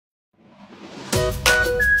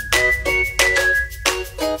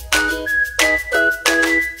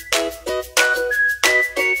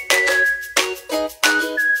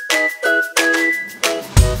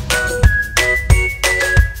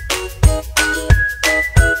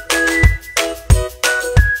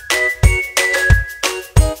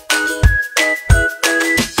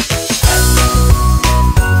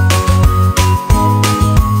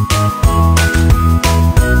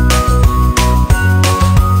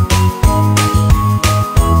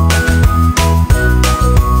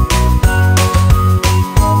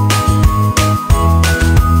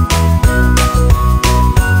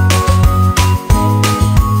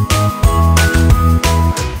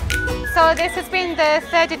has been the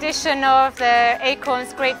third edition of the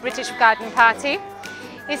Acorns Great British Garden Party.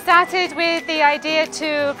 It started with the idea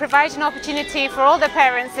to provide an opportunity for all the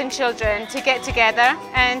parents and children to get together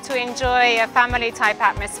and to enjoy a family-type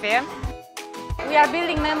atmosphere. We are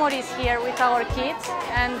building memories here with our kids,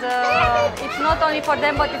 and it's not only for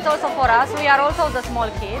them but it's also for us. We are also the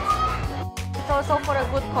small kids. It's also for a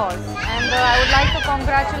good cause, and I would like to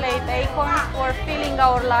congratulate Acorns for filling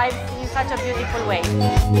our lives in such a beautiful way.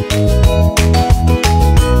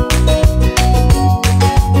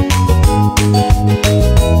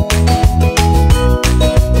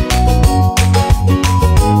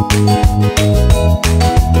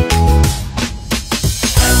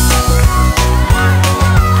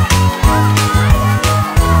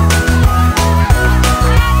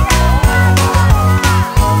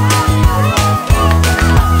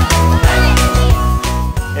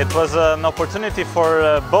 It was an opportunity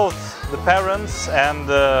for both the parents and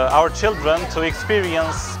our children to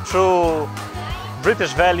experience true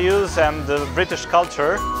British values and British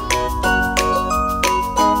culture.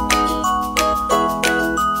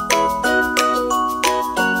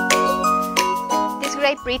 This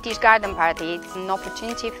Great British Garden Party is an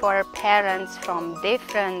opportunity for parents from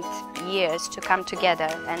different years to come together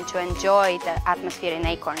and to enjoy the atmosphere in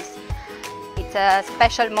Acorns. It's a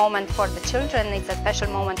special moment for the children, it's a special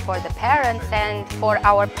moment for the parents and for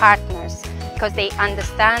our partners, because they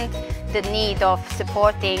understand the need of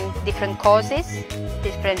supporting different causes,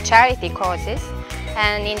 different charity causes,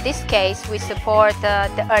 and in this case we support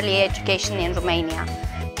the early education in Romania.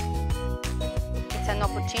 It's an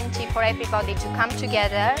opportunity for everybody to come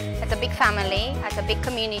together as a big family, as a big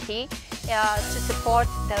community, to support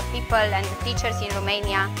the people and the teachers in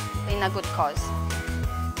Romania in a good cause.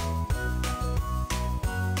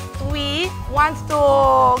 We want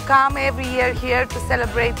to come every year here to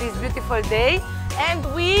celebrate this beautiful day, and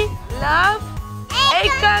we love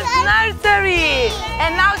Acorns Nursery.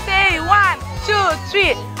 And now say 1, 2,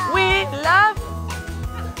 3. We love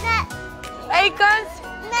Acorns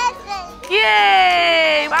Nursery.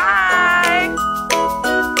 Yay! Bye!